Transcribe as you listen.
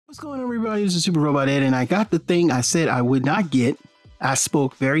What's going on, everybody? This is Super Robot Ed, and I got the thing I said I would not get. I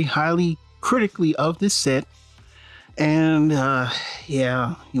spoke very highly critically of this set, and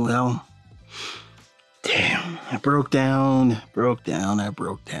yeah, well, damn, I broke down, and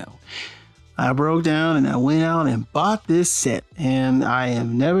I went out and bought this set, and I have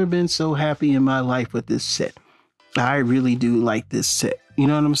never been so happy in my life with this set. I really do like this set. You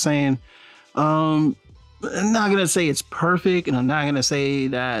know what I'm saying? I'm not going to say it's perfect, and I'm not going to say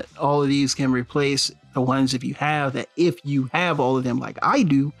that all of these can replace the ones if you have all of them like I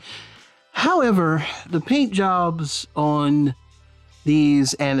do. However, the paint jobs on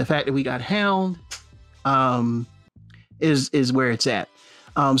these and the fact that we got Hound is where it's at.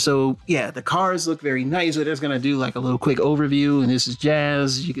 So yeah, the cars look very nice. We're just going to do like a little quick overview, and this is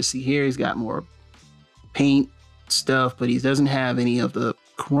Jazz. As you can see here, he's got more paint stuff, but he doesn't have any of the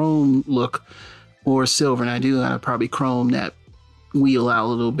chrome look or silver, and I do probably chrome that wheel out a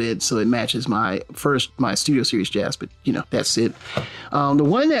little bit so it matches my Studio Series Jazz, but you know, that's it. The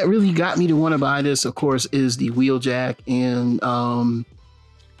one that really got me to want to buy this, of course, is the Wheeljack, and not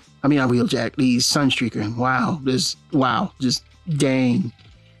Wheeljack, the Sunstreaker. And just dang.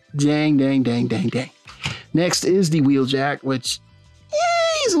 Next is the Wheeljack, which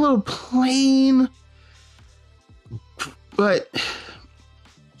he's a little plain, but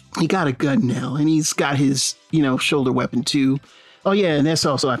he got a gun now, and he's got his, shoulder weapon too. Oh yeah, and that's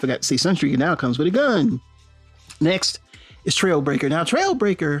also, I forgot to say, Sunstreaker now comes with a gun. Next is Trailbreaker. Now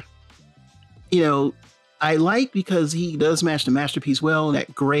Trailbreaker, I like because he does match the Masterpiece well.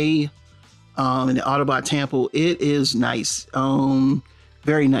 That gray and the Autobot temple, it is nice.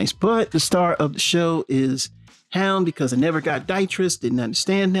 Very nice. But the star of the show is Hound, because I never got Ditris, didn't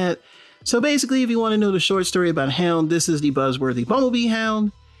understand that. So basically, if you want to know the short story about Hound, this is the buzzworthy Bumblebee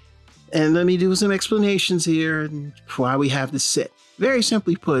Hound. And let me do some explanations here and why we have this set. Very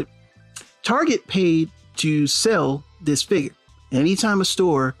simply put, Target paid to sell this figure. Anytime a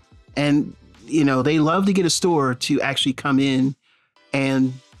store, and they love to get a store to actually come in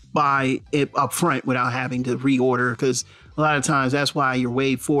and buy it up front without having to reorder, because a lot of times that's why your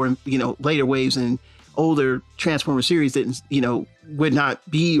wave 4 and later waves and older Transformer series didn't would not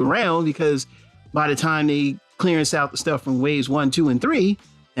be around, because by the time they clearance out the stuff from waves 1, 2, and 3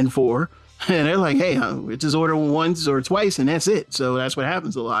 and 4, and they're like, hey, just order once or twice and that's it. So that's what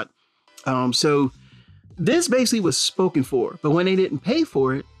happens a lot. So this basically was spoken for, but when they didn't pay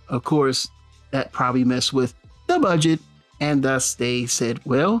for it, of course, that probably messed with the budget, and thus they said,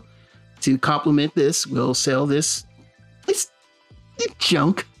 well, to complement this, we'll sell this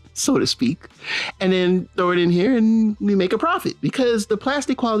junk, so to speak, and then throw it in here and we make a profit, because the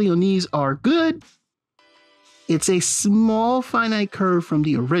plastic quality on these are good. It's a small finite curve from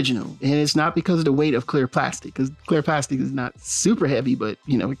the original, and it's not because of the weight of clear plastic, because clear plastic is not super heavy, but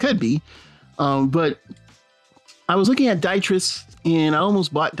it could be. But I was looking at Ditris, and I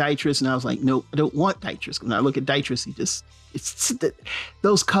almost bought Ditris, and I was like, nope, I don't want Ditris. When I look at Ditris,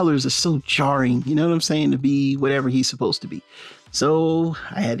 those colors are so jarring, you know what I'm saying, to be whatever he's supposed to be. So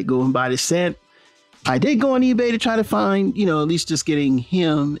I had to go and buy the set. I did go on eBay to try to find, at least just getting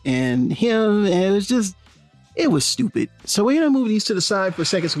him, and it was stupid. So we're going to move these to the side for a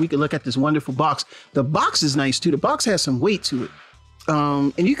second so we can look at this wonderful box. The box is nice too. The box has some weight to it.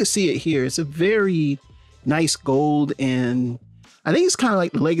 And you can see it here. It's a very nice gold, and I think it's kind of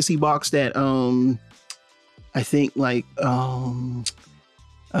like the legacy box that I think like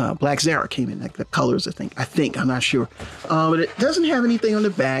Black Zara came in, like the colors, I think, I'm not sure. But it doesn't have anything on the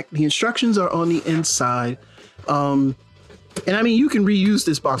back. The instructions are on the inside. And I mean, you can reuse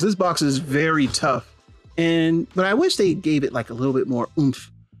this box. This box is very tough. But I wish they gave it like a little bit more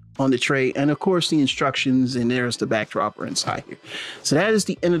oomph on the tray. And of course, the instructions, and there's the backdropper inside here. So that is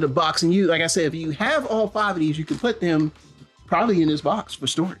the end of the box. And like I said, if you have all 5 of these, you can put them probably in this box for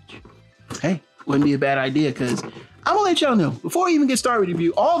storage. Hey, wouldn't be a bad idea, because I'm gonna let y'all know, before I even get started with the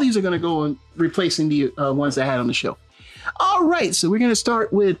review, all these are gonna go on replacing the ones I had on the shelf. All right, so we're gonna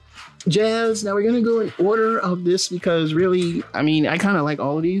start with Jazz. Now we're gonna go in order of this, because really, I kind of like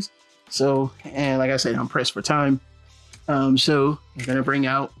all of these. So, and like I said, I'm pressed for time. So we're gonna bring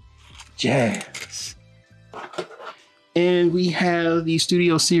out Jazz. And we have the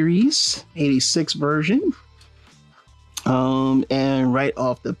Studio Series 86 version. And right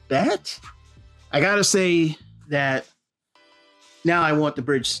off the bat, I gotta say that now I want the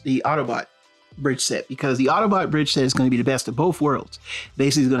Autobot bridge set, because the Autobot bridge set is going to be the best of both worlds.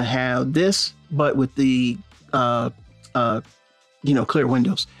 Basically, it's going to have this, but with the clear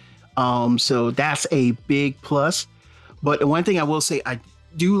windows. So that's a big plus. But the one thing I will say, I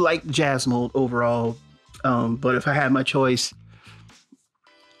do like Jazz mold overall. But if I had my choice,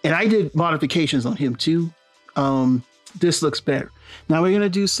 And I did modifications on him too. This looks better. Now we're gonna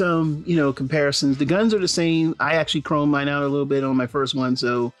do some, comparisons. The guns are the same. I actually chromed mine out a little bit on my first one,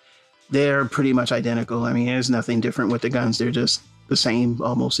 so they're pretty much identical. I mean, there's nothing different with the guns. They're just the same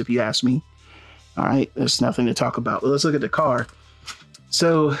almost, if you ask me. All right, there's nothing to talk about. Let's look at the car.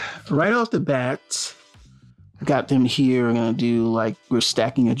 So right off the bat, I got them here. I'm gonna do like we're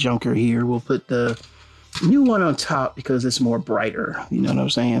stacking a junker here. We'll put the new one on top because it's more brighter. You know what I'm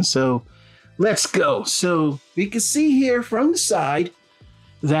saying? So let's go. So we can see here from the side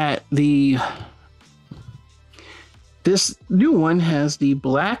that this new one has the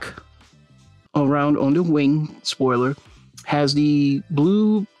black around on the wing spoiler, has the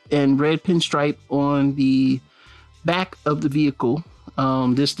blue and red pinstripe on the back of the vehicle.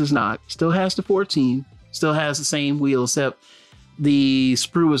 This does not. Still has the 14, still has the same wheel, except the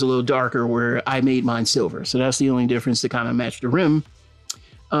sprue is a little darker where I made mine silver. So that's the only difference to kind of match the rim.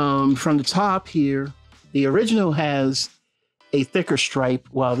 From the top here, the original has a thicker stripe,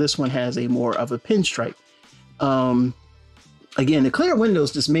 while this one has a more of a pinstripe. Again, the clear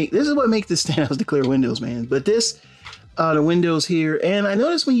windows this is what makes this stand out, the clear windows, man. But this, the windows here, and I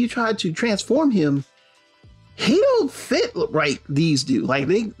noticed when you try to transform him, he don't fit right. These do, like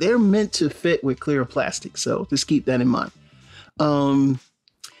they're meant to fit with clear plastic. So just keep that in mind.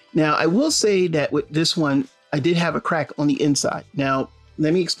 Now I will say that with this one, I did have a crack on the inside. Now,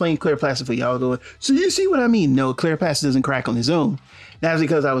 let me explain clear plastic for y'all going, so you see what I mean? No, clear plastic doesn't crack on its own. That's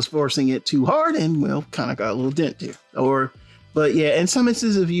because I was forcing it too hard and, well, kind of got a little dent there. But yeah, in some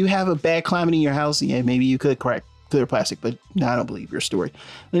instances, if you have a bad climate in your house, yeah, maybe you could crack clear plastic, but no, I don't believe your story.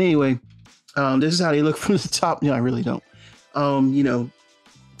 But anyway, this is how they look from the top. No, I really don't.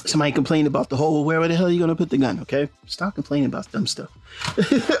 Somebody complained about the hole. Where the hell are you going to put the gun? Okay, stop complaining about dumb stuff.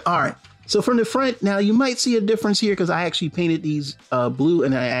 All right. So from the front, now you might see a difference here because I actually painted these blue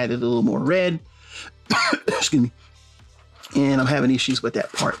and I added a little more red. Excuse me. And I'm having issues with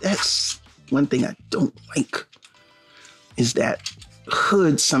that part. That's one thing I don't like, is that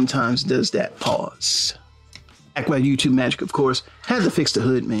hood sometimes does that pause. Back by YouTube Magic, of course, had to fix the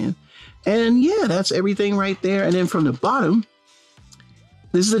hood, man. And yeah, that's everything right there. And then from the bottom,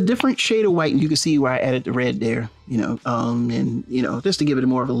 this is a different shade of white. And you can see where I added the red there, just to give it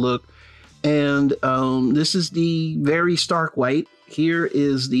more of a look. And this is the very stark white. Here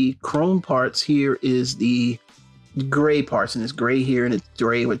is the chrome parts. Here is the gray parts, and it's gray here, and it's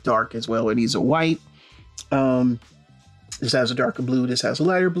gray with dark as well. And these are white. This has a darker blue. This has a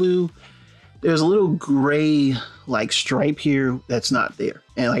lighter blue. There's a little gray like stripe here that's not there.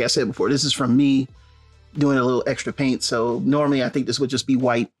 And like I said before, this is from me doing a little extra paint. So normally I think this would just be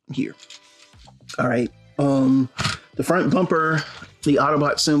white here. All right. The front bumper, the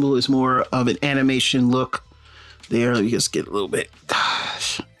Autobot symbol is more of an animation look there. Let me just get a little bit.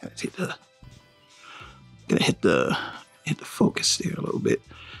 Gosh, gonna hit the focus there a little bit,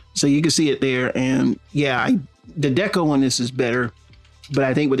 so you can see it there. And yeah, the deco on this is better, but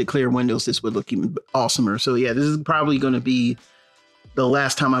I think with the clear windows, this would look even awesomer. So yeah, this is probably going to be the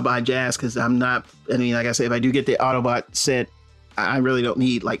last time I buy Jazz, because like I said, if I do get the Autobot set, I really don't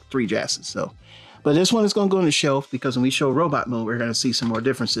need like 3 Jazzes. So. But this one is going to go on the shelf because when we show robot mode, we're going to see some more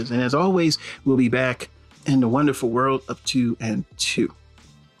differences. And as always, we'll be back in the wonderful world of 2 and 2.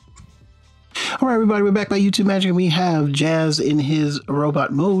 All right, everybody, we're back by YouTube Magic, and we have Jazz in his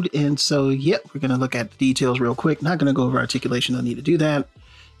robot mode. And so, yep, we're going to look at the details real quick. Not going to go over articulation. Don't need to do that.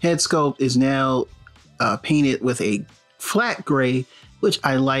 Head sculpt is now painted with a flat gray, which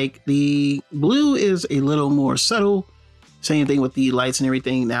I like. The blue is a little more subtle. Same thing with the lights and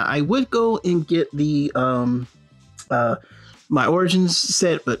everything. Now, I would go and get the my Origins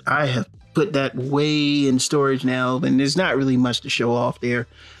set, but I have put that way in storage now, and there's not really much to show off there.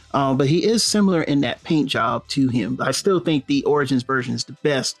 But he is similar in that paint job to him. I still think the Origins version is the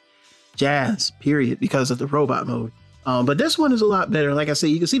best Jazz, period, because of the robot mode. But this one is a lot better. Like I said,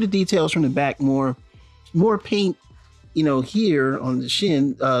 you can see the details from the back, more paint, here on the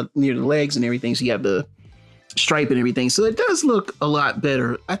shin, near the legs and everything. So you have the stripe and everything, so it does look a lot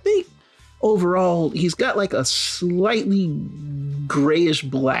better. I think overall he's got like a slightly grayish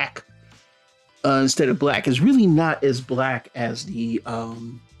black instead of black. It's really not as black as the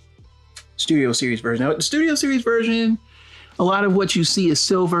Studio Series version. Now, the Studio Series version, a lot of what you see is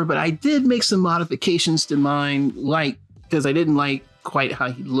silver, but I did make some modifications to mine, because I didn't like quite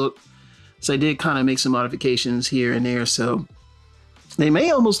how he looked, so I did kind of make some modifications here and there. So they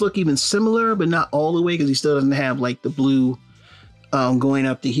may almost look even similar, but not all the way, because he still doesn't have like the blue going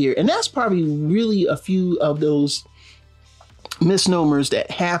up to here. And that's probably really a few of those misnomers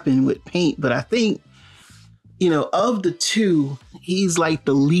that happen with paint. But I think, of the two, he's like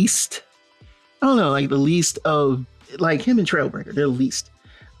the least, I don't know, like the least of, like him and Trailbreaker, they're the least.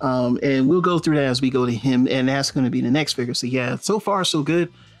 And we'll go through that as we go to him, and that's going to be the next figure. So yeah, so far so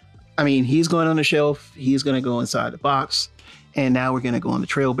good. I mean, he's going on the shelf, he's going to go inside the box, and now we're going to go on the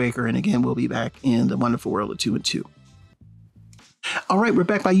Trailbreaker, and again, we'll be back in the wonderful world of 2 and 2. All right, we're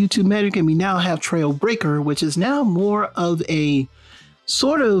back by YouTube Magic, and we now have Trailbreaker, which is now more of a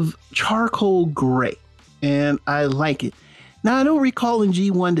sort of charcoal gray, and I like it. Now, I don't recall in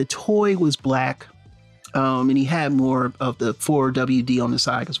G1 the toy was black, and he had more of the 4WD on the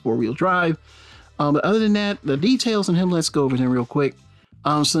side because 4-wheel drive. But other than that, the details on him, let's go over them real quick.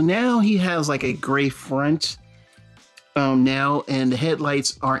 So now he has like a gray front now, and the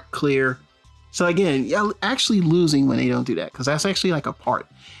headlights aren't clear. So again, you're actually losing when they don't do that, because that's actually like a part.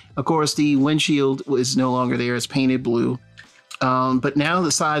 Of course, the windshield is no longer there. It's painted blue. But now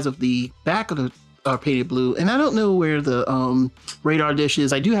the sides of the back of the are painted blue. And I don't know where the radar dish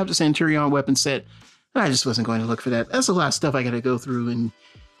is. I do have the Centurion weapon set. I just wasn't going to look for that. That's a lot of stuff I got to go through, and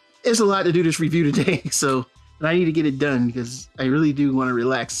it's a lot to do this review today. So I need to get it done because I really do want to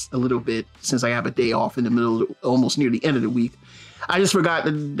relax a little bit since I have a day off in the middle, almost near the end of the week. I just forgot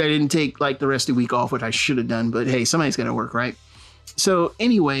that I didn't take like the rest of the week off, which I should have done, but hey, somebody's got to work, right? So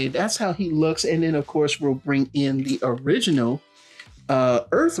anyway, that's how he looks. And then of course we'll bring in the original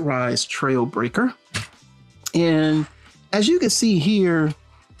Earthrise Trailbreaker. And as you can see here,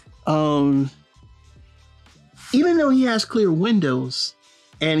 even though he has clear windows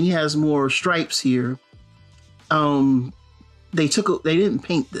and he has more stripes here, they didn't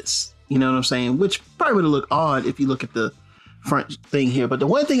paint this, you know what I'm saying? Which probably would have looked odd if you look at the front thing here. But the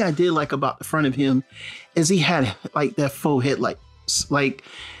one thing I did like about the front of him is he had like that faux headlights, like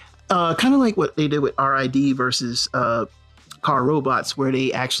kind of like what they did with RID versus Car Robots, where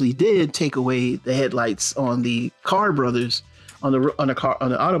they actually did take away the headlights on the Car Brothers, on the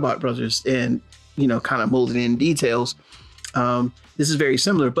Autobot Brothers, and kind of molded in details. This is very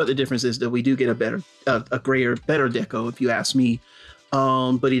similar, but the difference is that we do get a grayer, better deco, if you ask me.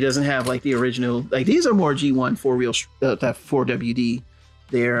 But he doesn't have like the original, like these are more G1 4-wheel, that 4WD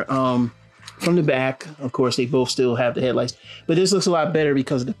there. From the back, of course, they both still have the headlights, but this looks a lot better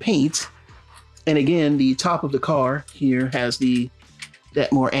because of the paint. And again, the top of the car here has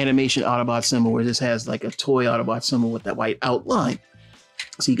that more animation Autobot symbol, where this has like a toy Autobot symbol with that white outline.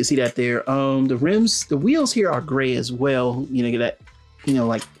 So you can see that there. The rims, the wheels here are gray as well. Get that,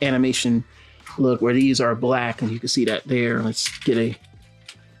 like animation look, where these are black, and you can see that there. Let's get a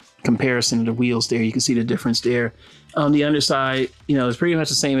comparison of the wheels there. You can see the difference there. On the underside, it's pretty much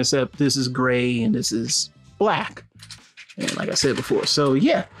the same, except this is gray and this is black. And like I said before, so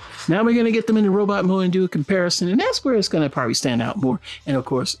yeah, now we're going to get them into robot mode and do a comparison, and that's where it's going to probably stand out more. And of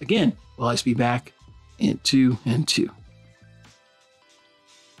course, again, we'll always be back in 2 and 2.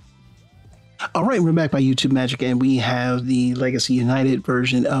 All right, we're back by YouTube Magic, and we have the Legacy United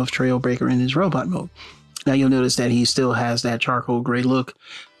version of Trailbreaker in his robot mode. Now you'll notice that he still has that charcoal gray look.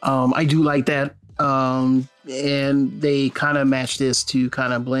 I do like that. And they kind of match this to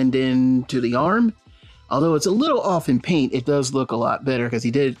kind of blend in to the arm. Although it's a little off in paint, it does look a lot better, because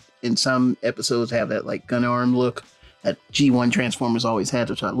he did in some episodes have that like gun arm look that G1 Transformers always had,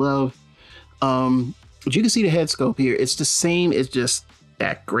 which I love. But you can see the head scope here. It's the same, it's just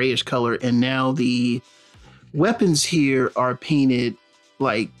that grayish color. And now the weapons here are painted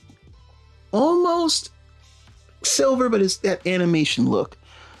like almost silver, but it's that animation look.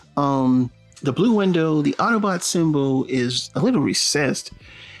 The blue window, the Autobot symbol is a little recessed,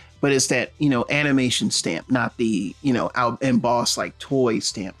 but it's that, animation stamp, not the, out embossed like toy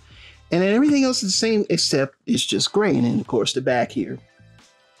stamp. And then everything else is the same, except it's just gray. And then of course the back here,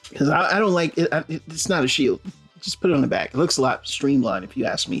 because I don't like it. It's not a shield. Just put it on the back. It looks a lot streamlined, if you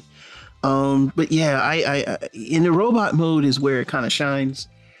ask me. But yeah, I in the robot mode is where it kind of shines,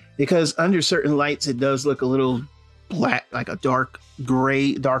 because under certain lights, it does look a little black, like a dark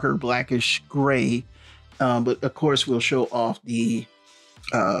gray, darker blackish gray. But of course we'll show off the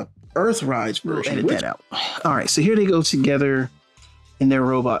Earthrise version. We'll edit that out. All right, so here they go together in their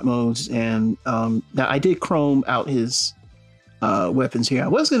robot modes. And now I did chrome out his weapons here. I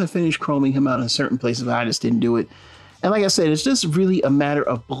was going to finish chroming him out in certain places, but I just didn't do it. And like I said, it's just really a matter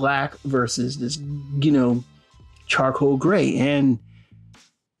of black versus this, charcoal gray. And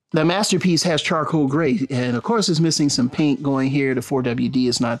the Masterpiece has charcoal gray. And of course, it's missing some paint going here. The 4WD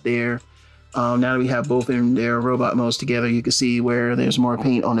is not there. Now that we have both in their robot modes together, you can see where there's more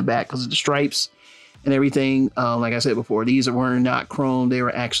paint on the back because of the stripes and everything. Like I said before, these were not chrome. They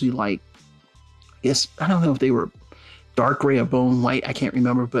were actually like, I don't know if they were dark gray or bone white. I can't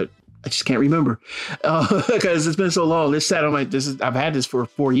remember, but I just can't remember because it's been so long. This sat on my, I've had this for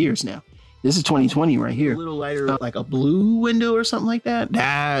 4 years now. This is 2020 right here. A little lighter, like a blue window or something like that.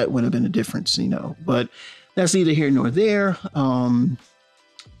 That would have been a difference, you know, but that's neither here nor there.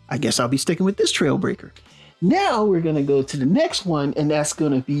 I guess I'll be sticking with this Trailbreaker. Now we're going to go to the next one, and that's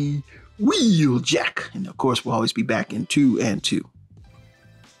going to be Wheeljack. And of course, we'll always be back in 2 and 2.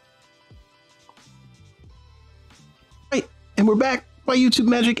 Right, and we're back by YouTube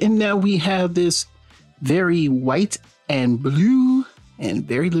Magic, and now we have this very white and blue and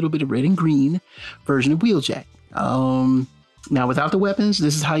very little bit of red and green version of Wheeljack. Now without the weapons,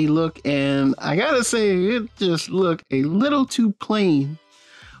 this is how you look, and I gotta say, it just looked a little too plain,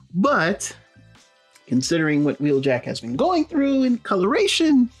 but considering what Wheeljack has been going through in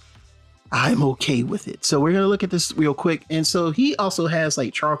coloration, I'm okay with it. So we're gonna look at this real quick. And so he also has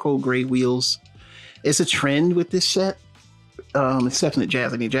like charcoal gray wheels. It's a trend with this set, except in the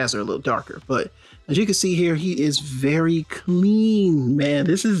Jazz. I mean, Jazz are a little darker, but as you can see here, he is very clean, man.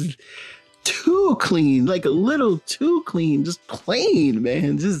 This is too clean, like a little too clean, just plain,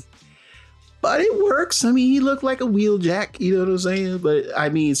 man. But it works. I mean, he looked like a Wheeljack, you know what I'm saying? But I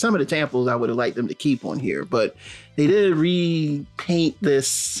mean, some of the tamples I would have liked them to keep on here, but they did repaint this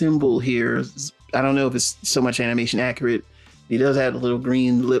symbol here. I don't know if it's so much animation accurate. He does have a little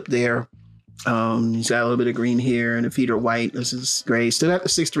green lip there. He's got a little bit of green here, and the feet are white. This is gray. Still got the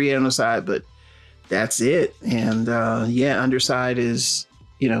 638 on the side, but that's it. And yeah, underside is,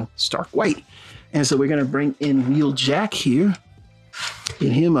 you know, stark white. And so we're going to bring in Wheeljack here.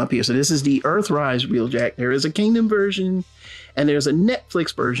 Get him up here. So this is the Earthrise Wheeljack. There is a Kingdom version and there's a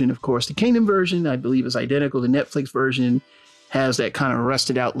Netflix version. Of course, the Kingdom version, I believe, is identical. The Netflix version has that kind of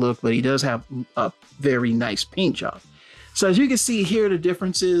rusted out look, but he does have a very nice paint job. So as you can see here, the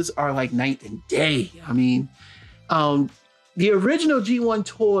differences are like night and day. I mean, the original G1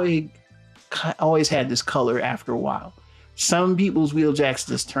 toy always had this color after a while. Some people's Wheeljacks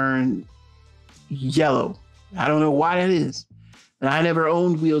just turn yellow. I don't know why that is. And I never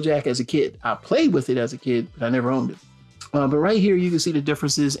owned Wheeljack as a kid. I played with it as a kid, but I never owned it. But right here, you can see the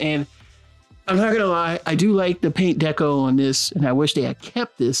differences. And I'm not gonna lie, I do like the paint deco on this, and I wish they had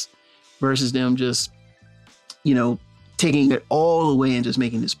kept this versus them just, you know, taking it all away and just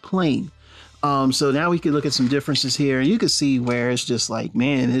making this plain. So now we can look at some differences here, and you can see where it's just like,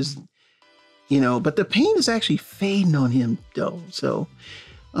 man, his, you know, but the paint is actually fading on him though. So,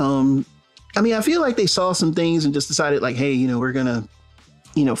 I mean, I feel like they saw some things and just decided like, hey, you know, we're gonna,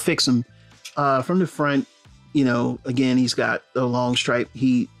 you know, fix them. From the front, you know, again, he's got the long stripe.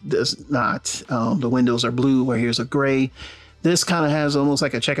 He does not. The windows are blue where here's a gray. This kind of has almost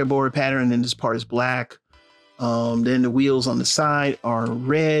like a checkerboard pattern, and this part is black. Then the wheels on the side are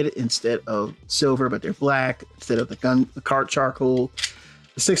red instead of silver, but they're black instead of the cart charcoal.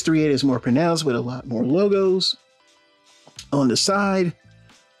 The 638 is more pronounced with a lot more logos on the side.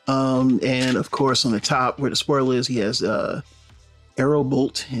 And of course, on the top where the spoiler is, he has arrow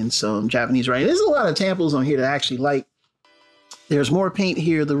bolt and some Japanese writing. There's a lot of tamples on here that I actually like. There's more paint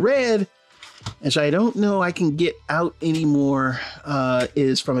here. The red, which I don't know I can get out anymore,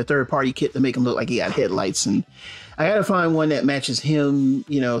 is from a third-party kit to make him look like he got headlights. And I got to find one that matches him,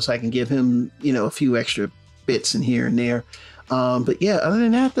 you know, so I can give him, you know, a few extra bits in here and there. But yeah, other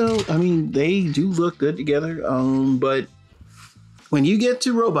than that, though, I mean, they do look good together. But when you get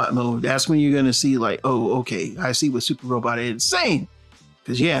to robot mode, that's when you're going to see like, oh, okay, I see what Super Robot is saying.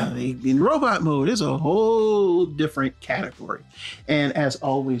 Because yeah, in robot mode, it's a whole different category. And as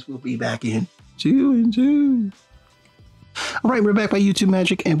always, we'll be back in 2 and 2. All right, we're back by YouTube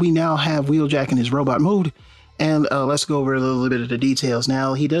Magic, and we now have Wheeljack in his robot mode. And let's go over a little bit of the details.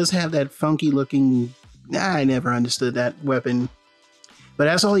 Now, he does have that funky looking, I never understood that weapon. But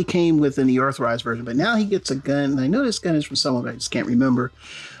that's all he came with in the Earthrise version. But now he gets a gun. I know this gun is from someone, but I just can't remember.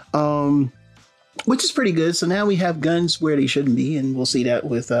 Which is pretty good. So now we have guns where they shouldn't be. And we'll see that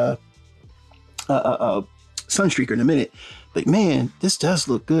with Sunstreaker in a minute. But man, this does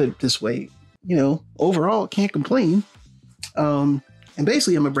look good this way. You know, overall, can't complain. And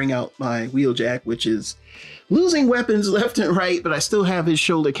basically, I'm going to bring out my Wheeljack, which is losing weapons left and right. But I still have his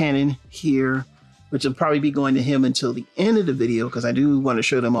shoulder cannon here, which will probably be going to him until the end of the video, because I do want to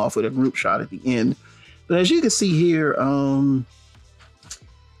show them off with a group shot at the end. But as you can see here,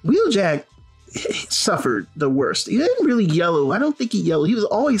 Wheeljack suffered the worst. He didn't really yellow. I don't think he yellowed. He was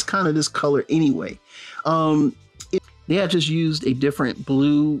always kind of this color anyway. They had just used a different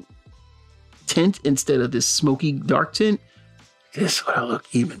blue tint instead of this smoky dark tint. This would have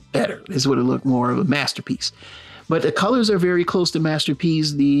looked even better. This would have looked more of a masterpiece. But the colors are very close to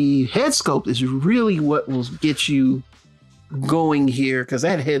masterpiece. The head sculpt is really what will get you going here, because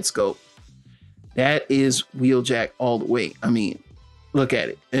that head sculpt, that is Wheeljack all the way. I mean, look at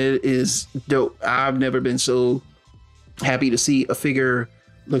it. It is dope. I've never been so happy to see a figure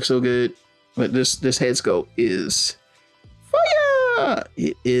look so good. But this head sculpt is fire.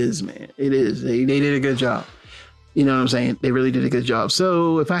 It is, man. It is. They did a good job. You know what I'm saying? They really did a good job.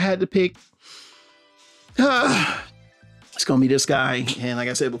 So if I had to pick, it's gonna be this guy. And like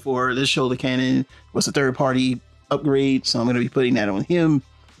I said before, this shoulder cannon was a third-party upgrade, so I'm gonna be putting that on him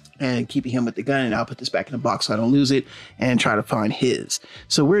and keeping him with the gun. And I'll put this back in the box so I don't lose it and try to find his.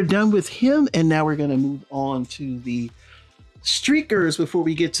 So we're done with him, and now we're gonna move on to the streakers before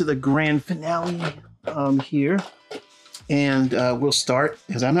we get to the grand finale here. And we'll start,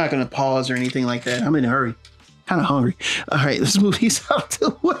 because I'm not gonna pause or anything like that. I'm in a hurry, kind of hungry. All right, let's move these out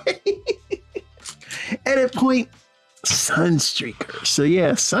the way. Edit point, Sunstreaker. So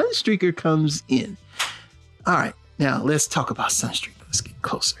yeah, Sunstreaker comes in. All right, now let's talk about Sunstreaker. Let's get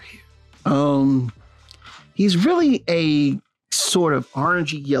closer here. He's really a sort of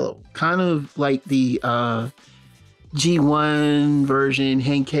orangey yellow, kind of like the G1 version,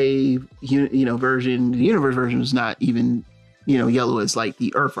 Henkei, version. The universe version is not even, yellow as like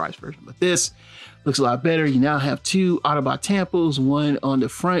the Earthrise version, but this looks a lot better. You now have two Autobot tampos, one on the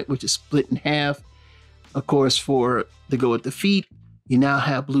front, which is split in half, of course, to go with the feet. You now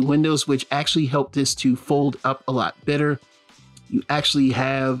have blue windows, which actually help this to fold up a lot better. You actually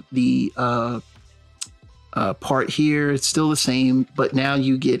have the part here. It's still the same, but now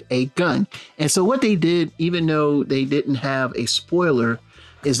you get a gun. And so what they did, even though they didn't have a spoiler,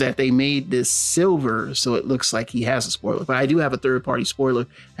 is that they made this silver so it looks like he has a spoiler. But I do have a third-party spoiler.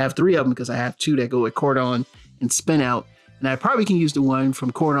 I have 3 of them because I have 2 that go with Cordon and Spin Out. And I probably can use the one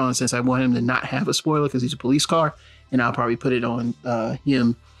from Cordon since I want him to not have a spoiler because he's a police car. And I'll probably put it on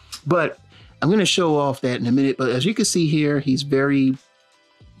him. But I'm going to show off that in a minute. But as you can see here, he's very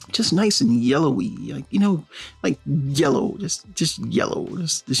just nice and yellowy, like yellow, just yellow,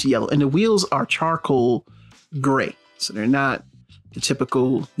 just yellow. And the wheels are charcoal gray. So they're not the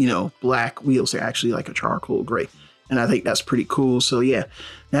typical, black wheels. They're actually like a charcoal gray. And I think that's pretty cool. So yeah,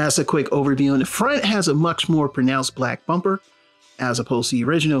 that's a quick overview. And the front has a much more pronounced black bumper as opposed to the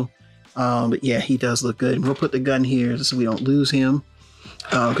original. But yeah, he does look good. And we'll put the gun here so we don't lose him.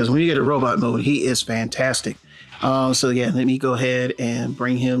 Because when you get a robot mode, he is fantastic. So yeah, let me go ahead and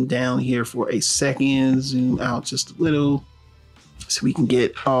bring him down here for a second. Zoom out just a little so we can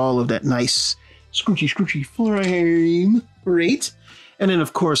get all of that nice scroochy frame. Great. And then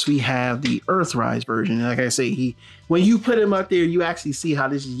of course we have the Earthrise version. Like I say, when you put him up there, you actually see how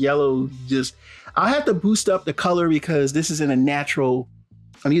this yellow I'll have to boost up the color because this is in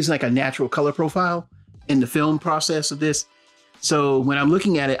I'm using like a natural color profile in the film process of this. So when I'm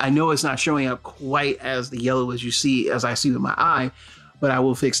looking at it, I know it's not showing up quite as the yellow as I see with my eye, but I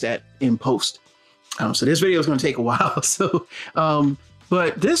will fix that in post. So this video is going to take a while. So,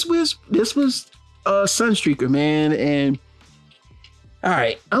 but this was Sunstreaker, man. And all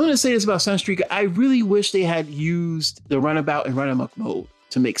right, I'm going to say this about Sunstreaker. I really wish they had used the runabout and run amok mode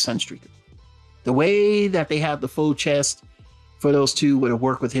to make Sunstreaker. The way that they have the faux chest for those two would have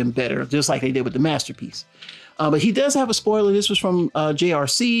worked with him better, just like they did with the Masterpiece. But he does have a spoiler. This was from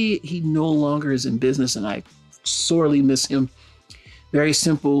JRC. He no longer is in business, and I sorely miss him. Very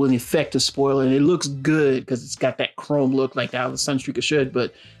simple and effective spoiler, and it looks good because it's got that chrome look like how the Sunstreaker should,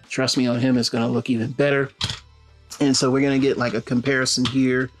 but trust me on him, it's going to look even better. And so we're going to get like a comparison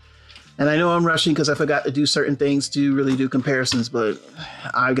here. And I know I'm rushing because I forgot to do certain things to really do comparisons, but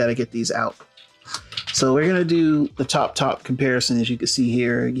I've got to get these out. So we're going to do the top comparison, as you can see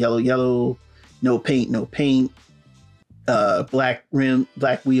here. Yellow, no paint, black rim,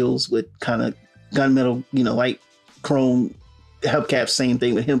 black wheels with kind of gunmetal, light chrome hubcaps. Same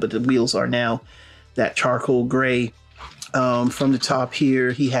thing with him, but the wheels are now that charcoal gray. From the top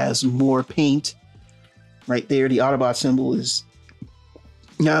here, he has more paint right there. The Autobot symbol is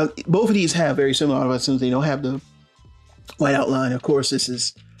now, both of these have very similar Autobot symbols. They don't have the white outline. Of course, this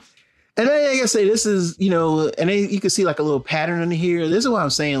is, and I gotta say, this is, and then you can see like a little pattern under here. This is what I'm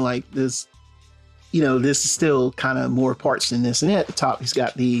saying, like this. This is still kind of more parts than this. And at the top, he's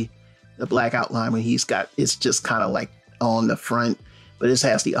got the black outline when it's just kind of like on the front, but this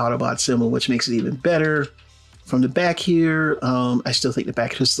has the Autobot symbol, which makes it even better. From the back here, I still think the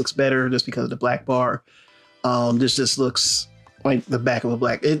back just looks better just because of the black bar. This just looks like the back of a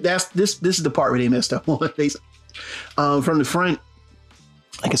black. This is the part where they messed up on. From the front,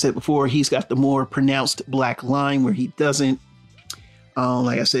 like I said before, he's got the more pronounced black line where he doesn't.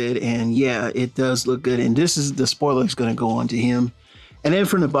 Like I said, and yeah, it does look good. And this is the spoiler is going to go on to him. And then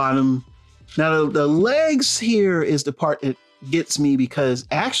from the bottom, Now the legs here is the part that gets me, because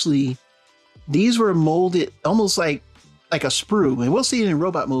actually these were molded almost like a sprue, and we'll see it in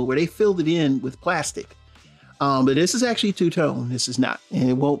robot mode where they filled it in with plastic. But this is actually two-tone. This is not, and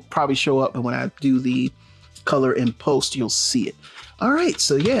it won't probably show up, but when I do the color in post, you'll see it. All right,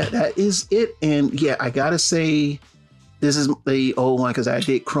 so yeah, that is it. And yeah, I gotta say, this is the old one because I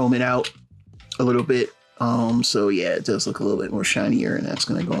did chrome it out a little bit. So yeah, it does look a little bit more shinier, and that's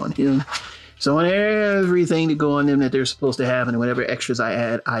gonna go on him. So on everything to go on them that they're supposed to have, and whatever extras I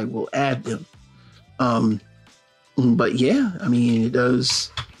add, I will add them. But yeah, I mean, they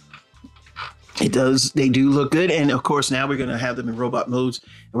do look good. And of course, now we're gonna have them in robot modes,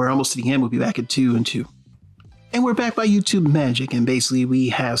 and we're almost to the end. We'll be back at 2 and 2. And we're back by YouTube Magic, and basically we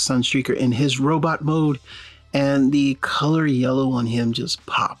have Sunstreaker in his robot mode, and the color yellow on him just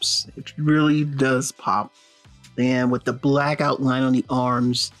pops. It really does pop. And with the black outline on the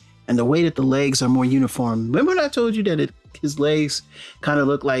arms and the way that the legs are more uniform. Remember when I told you that his legs kind of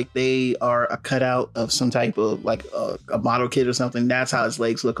look like they are a cutout of some type of like a model kit or something? That's how his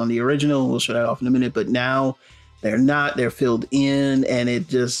legs look on the original. We'll show that off in a minute, but now they're not. They're filled in, and I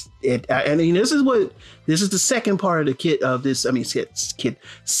mean, this is the second part of the kit of this. I mean,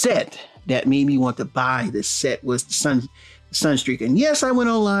 set that made me want to buy this set was the Sunstreaker. And yes, I went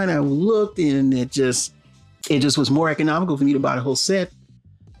online, I looked, and it just was more economical for me to buy the whole set.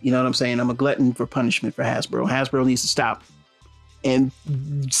 You know what I'm saying? I'm a glutton for punishment for Hasbro. Hasbro needs to stop and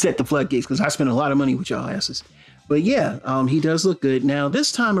set the floodgates, because I spent a lot of money with y'all asses. But yeah, he does look good. Now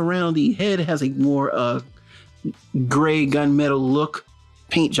this time around, the head has a more gray gunmetal look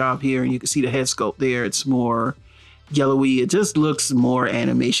paint job here, and you can see the head sculpt there. It's more yellowy. It just looks more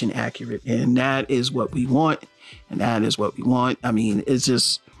animation accurate, and that is what we want. I mean, it's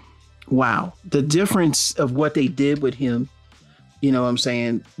just wow, the difference of what they did with him. You know what I'm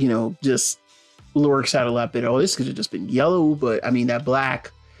saying? You know, just works out a lot better. Oh, this could have just been yellow, but I mean, that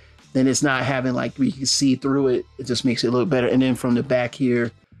black, then it's not having like we can see through it. It just makes it look better. And then from the back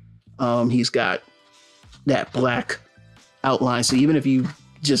here, he's got that black outline. So even if you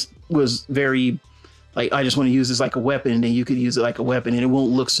just was very like, I just want to use this like a weapon, then you could use it like a weapon and it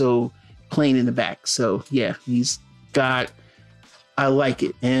won't look so plain in the back. So yeah, I like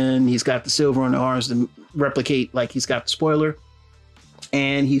it. And he's got the silver on the arms to replicate like he's got the spoiler.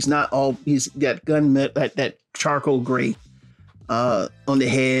 And he's got that charcoal gray on the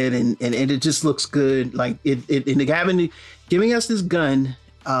head, and it just looks good. Like and giving us this gun,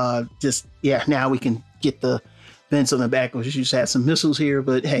 now we can get the vents on the back. We just had some missiles here,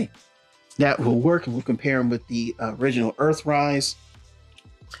 but hey, that will work, and we'll compare them with the original Earthrise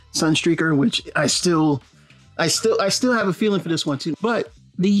Sunstreaker, which I still have a feeling for this one too. But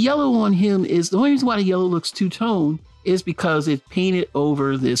the yellow on him is the only reason why the yellow looks two-tone is because it's painted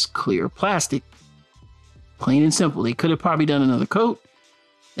over this clear plastic. Plain and simple. They could have probably done another coat.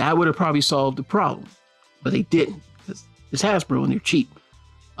 That would have probably solved the problem, but they didn't, because it's Hasbro and they're cheap.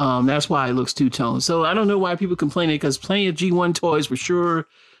 That's why it looks two-tone. So I don't know why people complaining, because plenty of G1 toys were sure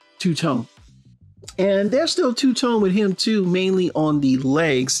two-tone. And they're still two-tone with him too, mainly on the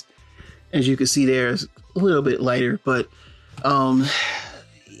legs. As you can see there, it's a little bit lighter, but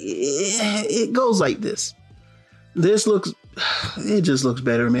it goes like this. It just looks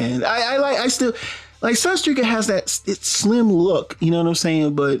better, man. I still like Sunstreaker has that slim look, you know what I'm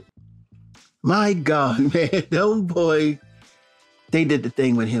saying? But my God, man, oh boy, they did the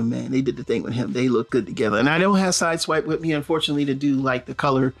thing with him, man. They look good together. And I don't have Sideswipe with me, unfortunately, to do like the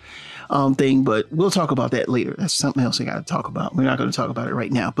color thing, but we'll talk about that later. That's something else I got to talk about. We're not going to talk about it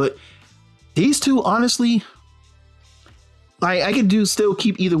right now. But these two, honestly, I could still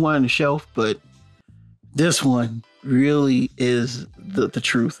keep either one on the shelf, but this one really is the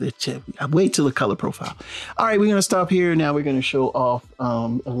truth. Wait till the color profile. All right, we're going to stop here. Now we're going to show off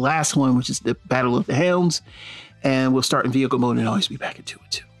the last one, which is the Battle of the Hounds. And we'll start in vehicle mode and always be back at 2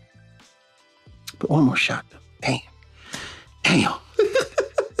 and 2. But one more shot, though. Damn.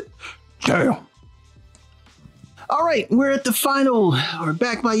 Damn. All right, we're at the final. We're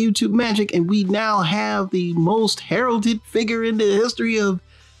back by YouTube Magic, and we now have the most heralded figure in the history of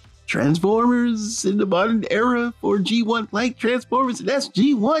Transformers in the modern era for G1 like Transformers, and that's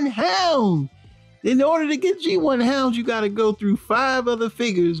G1 Hound. In order to get G1 Hound, you got to go through 5 other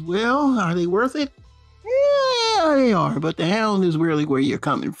figures. Well, are they worth it? Yeah, they are, but the Hound is really where you're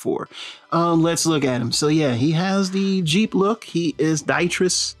coming for. Let's look at him. So yeah, he has the Jeep look. He is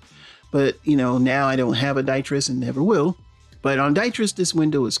Dytrus, but you know, now I don't have a Dytrus and never will. But on Dytrus, this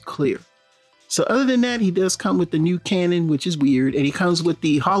window is clear. So other than that, he does come with the new cannon, which is weird. And he comes with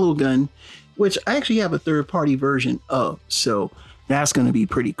the hollow gun, which I actually have a third-party version of. So that's going to be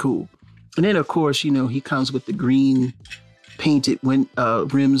pretty cool. And then of course, you know, he comes with the green painted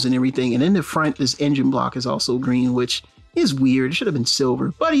rims and everything. And in the front, this engine block is also green, which is weird. It should have been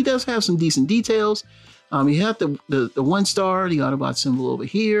silver, but he does have some decent details. You have the 1 star, the Autobot symbol over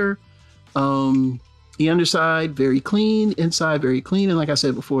here. The underside, very clean. Inside, very clean. And like I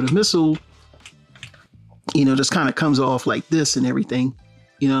said before, the missile, you know, just kind of comes off like this and everything.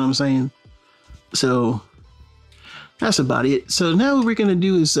 You know what I'm saying? So that's about it. So now what we're going to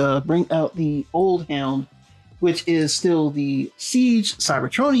do is bring out the old Hound, which is still the Siege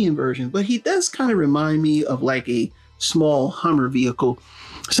Cybertronian version, but he does kind of remind me of like a small Hummer vehicle.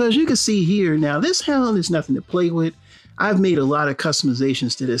 So as you can see here, now this Hound is nothing to play with. I've made a lot of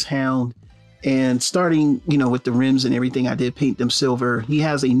customizations to this Hound, and starting, you know, with the rims and everything, I did paint them silver. He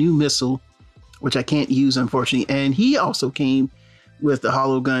has a new missile, which I can't use, unfortunately. And he also came with the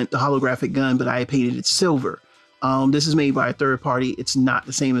holographic gun, but I painted it silver. This is made by a third party. It's not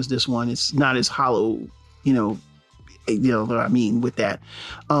the same as this one. It's not as hollow, you know what I mean with that.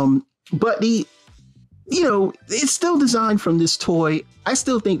 But it's still designed from this toy. I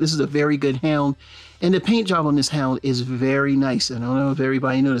still think this is a very good Hound. And the paint job on this Hound is very nice. I don't know if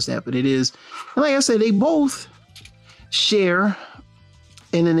everybody noticed that, but it is. And like I said, they both share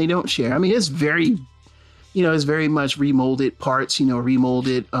and then they don't share. I mean, it's very, it's very much remolded parts,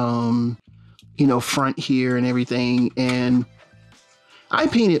 remolded, front here and everything. And I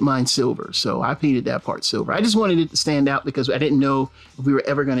painted mine silver, so I painted that part silver. I just wanted it to stand out because I didn't know if we were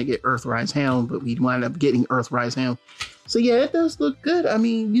ever going to get Earthrise Hound, but we'd wind up getting Earthrise Hound. So yeah, it does look good. I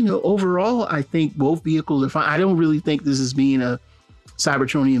mean, overall, I think both vehicles are fine. I don't really think this is being a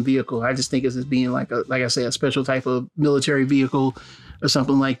Cybertronian vehicle. I just think this is being like I say, a special type of military vehicle or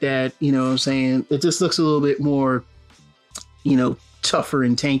something like that. You know what I'm saying? It just looks a little bit more, tougher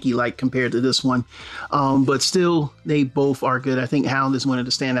and tanky like compared to this one. But still, they both are good. I think Hound is one of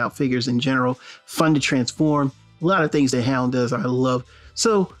the standout figures in general. Fun to transform. A lot of things that Hound does, I love.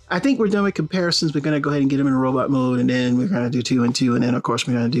 So I think we're done with comparisons. We're going to go ahead and get them in robot mode, and then we're going to do 2 and 2. And then, of course,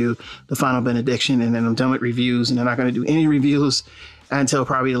 we're going to do the final benediction. And then I'm done with reviews. And I'm not going to do any reviews until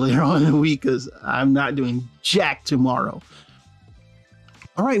probably later on in the week because I'm not doing jack tomorrow.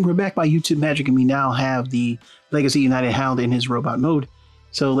 All right, we're back by YouTube Magic, and we now have the Legacy United Hound in his robot mode.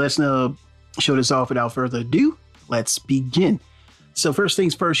 So let's show this off without further ado. Let's begin. So first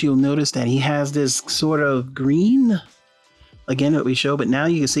things first, you'll notice that he has this sort of green, again, that we show, but now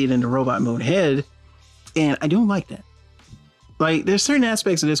you can see it in the robot mode head. And I don't like that. Like, there's certain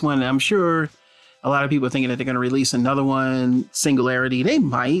aspects of this one that I'm sure a lot of people are thinking that they're going to release another one, Singularity. They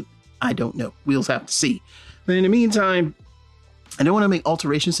might. I don't know. We'll have to see. But in the meantime, I don't want to make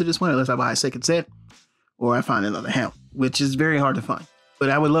alterations to this one unless I buy a second set or I find another Hound, which is very hard to find. But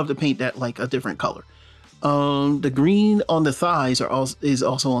I would love to paint that like a different color. The green on the thighs is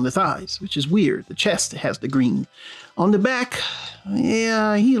also on the thighs, which is weird. The chest has the green. On the back,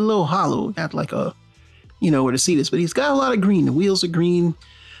 yeah, he's a little hollow. Not like where to see this, but he's got a lot of green. The wheels are green,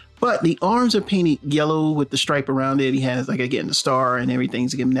 but the arms are painted yellow with the stripe around it. He has, like, again, the star and everything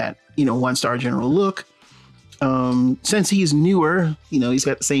to give him that, 1-star general look. Since he's newer, he's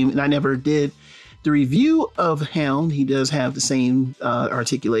got the same, and I never did the review of Hound. He does have the same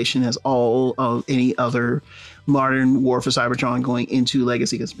articulation as all of any other modern War for Cybertron going into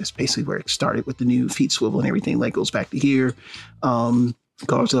Legacy, because that's basically where it started with the new feet swivel and everything. Leg goes back to here.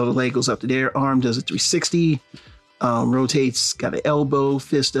 Goes to the leg, goes up to there. Arm does a 360. Rotates, got an elbow.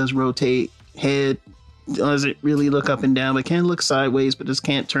 Fist does rotate. Head doesn't really look up and down, but can look sideways, but just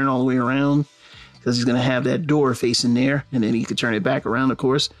can't turn all the way around because he's going to have that door facing there, and then he could turn it back around, of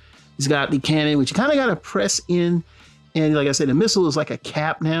course. He's got the cannon, which you kind of got to press in. And like I said, the missile is like a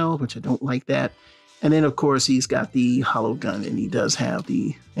cap now, which I don't like that. And then, of course, he's got the hollow gun, and he does have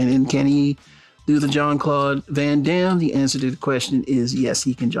and then can he do the Jean-Claude Van Damme? The answer to the question is yes,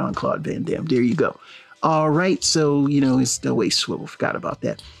 he can Jean-Claude Van Damme. There you go. All right. So, it's the waist swivel. Forgot about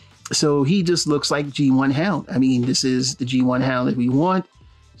that. So he just looks like G1 Hound. I mean, this is the G1 Hound that we want.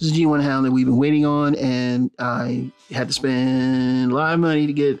 This is G1 Hound that we've been waiting on, and I had to spend a lot of money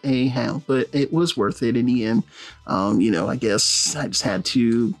to get a Hound, but it was worth it in the end. I guess I just had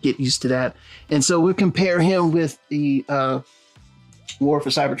to get used to that. And so we'll compare him with the War for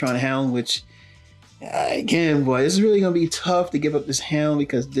Cybertron Hound, which, again, boy, this is really going to be tough to give up this Hound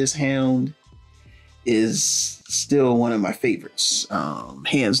because this Hound is still one of my favorites,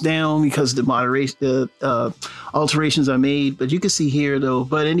 hands down, because the alterations I made. But you can see here though,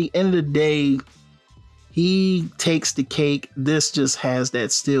 but in the end of the day, he takes the cake. This just has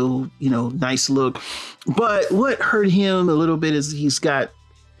that still, nice look. But what hurt him a little bit is he's got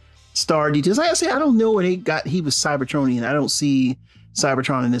star details. Like I say, I don't know what he was Cybertronian. I don't see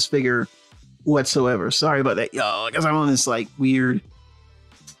Cybertron in this figure. whatsoever. Sorry about that, y'all, because I'm on this like weird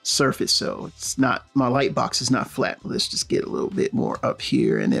surface, so it's not, my light box is not flat. Let's just get a little bit more up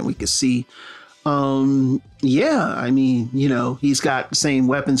here and then we can see. Yeah, I mean, you know, he's got the same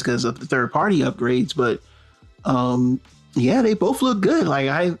weapons because of the third party upgrades, but yeah, they both look good.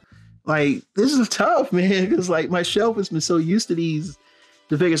 Like this is tough, man, because like my shelf has been so used to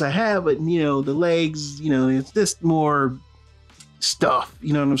the figures I have, but you know, the legs, you know, it's just more stuff,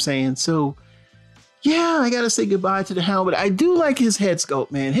 you know what I'm saying? So yeah, I gotta say goodbye to the Hound, but I do like his head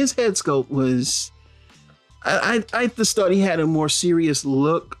sculpt, man. His head sculpt was, I just thought he had a more serious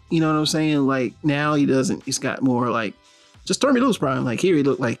look, you know what I'm saying? Like now he doesn't, he's got more like, just turn me loose, Prime. Like here he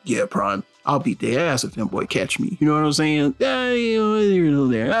looked like, yeah, Prime, I'll beat their ass if them boy catch me. You know what I'm saying? Yeah, you know,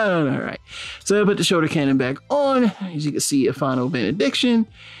 there. All right. So I put the shoulder cannon back on. As you can see, a final benediction.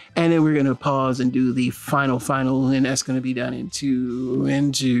 And then we're going to pause and do the final, and that's going to be done in two.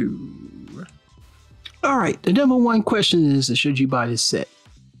 All right. The number one question is, should you buy this set?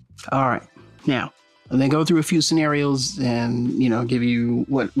 All right. Now, I'm going to go through a few scenarios and, you know, give you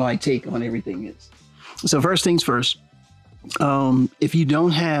what my take on everything is. So first things first. If you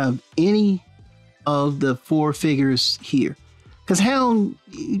don't have any of the 4 figures here, because Hound,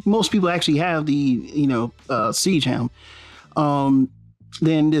 most people actually have the, you know, Siege Hound,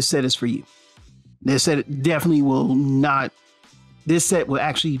 then this set is for you. This set definitely will not, this set will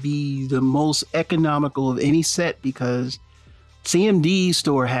actually be the most economical of any set because CMD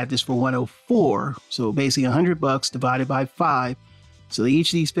store had this for 104. So basically $100 divided by 5. So each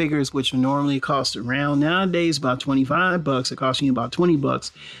of these figures, which normally cost around nowadays about $25, are costing you about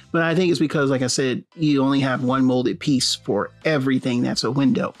 $20. But I think it's because, like I said, you only have one molded piece for everything that's a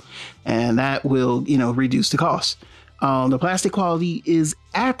window, and that will, you know, reduce the cost. The plastic quality is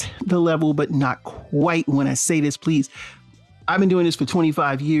at the level, but not quite. When I say this, please, I've been doing this for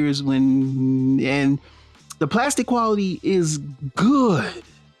 25 years and the plastic quality is good,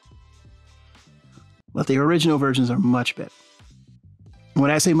 but the original versions are much better. When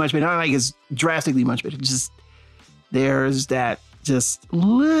I say much better, not like it's drastically much better. Just there's that just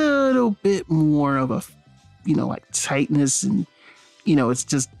little bit more of a, you know, like tightness, and you know, it's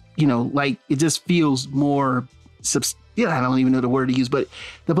just, you know, like it just feels more. Yeah, I don't even know the word to use, but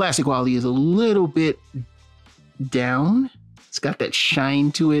the plastic quality is a little bit down. It's got that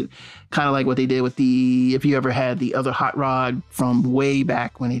shine to it, kind of like what they did with the, if you ever had the other Hot Rod from way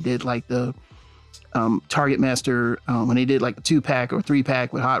back when they did like the Target Master, when they did like a 2-pack or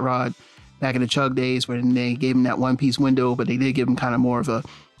 3-pack with Hot Rod back in the Chug days, when they gave him that one-piece window, but they did give him kind of more of a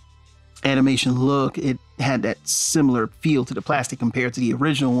animation look. It had that similar feel to the plastic compared to the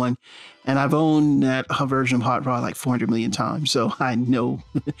original one. And I've owned that version of Hot Rod like 400 million times. So I know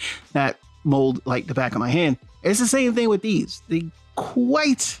that mold like the back of my hand. It's the same thing with these. They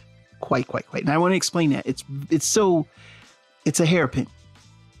quite. And I want to explain that. It's a hairpin,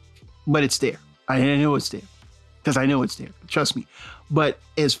 but it's there. I know it's there because I know it's there. Trust me. But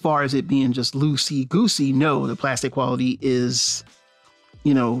as far as it being just loosey-goosey, no, the plastic quality is,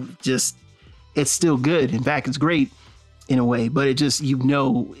 you know, just, it's still good. In fact, it's great in a way, but it just, you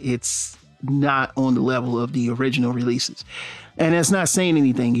know, it's not on the level of the original releases. And that's not saying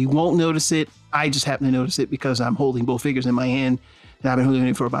anything. You won't notice it. I just happen to notice it because I'm holding both figures in my hand and I've been holding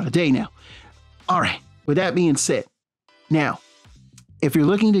it for about a day now. All right. With that being said, now, if you're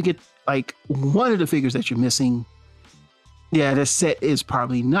looking to get like one of the figures that you're missing, yeah, this set is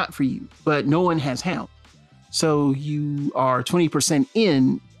probably not for you, but no one has Hound. So you are 20%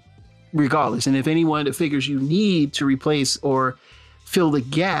 in regardless. And if any one of the figures you need to replace or fill the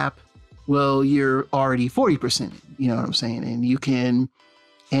gap, well, you're already 40% in, you know what I'm saying? And you can,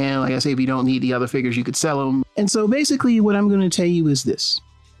 and like I say, if you don't need the other figures, you could sell them. And so basically what I'm going to tell you is this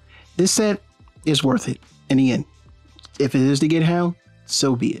set is worth it in the end. If it is to get Hound,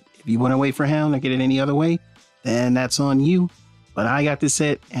 so be it. If you want to wait for Hound or get it any other way, then that's on you. But I got this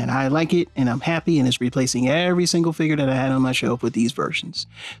set and I like it and I'm happy, and it's replacing every single figure that I had on my shelf with these versions.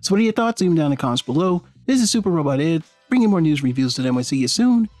 So what are your thoughts? Leave them down in the comments below. This is Super Robot Ed, bringing more news reviews to them. We'll see you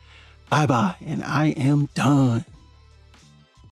soon. Bye-bye. And I am done.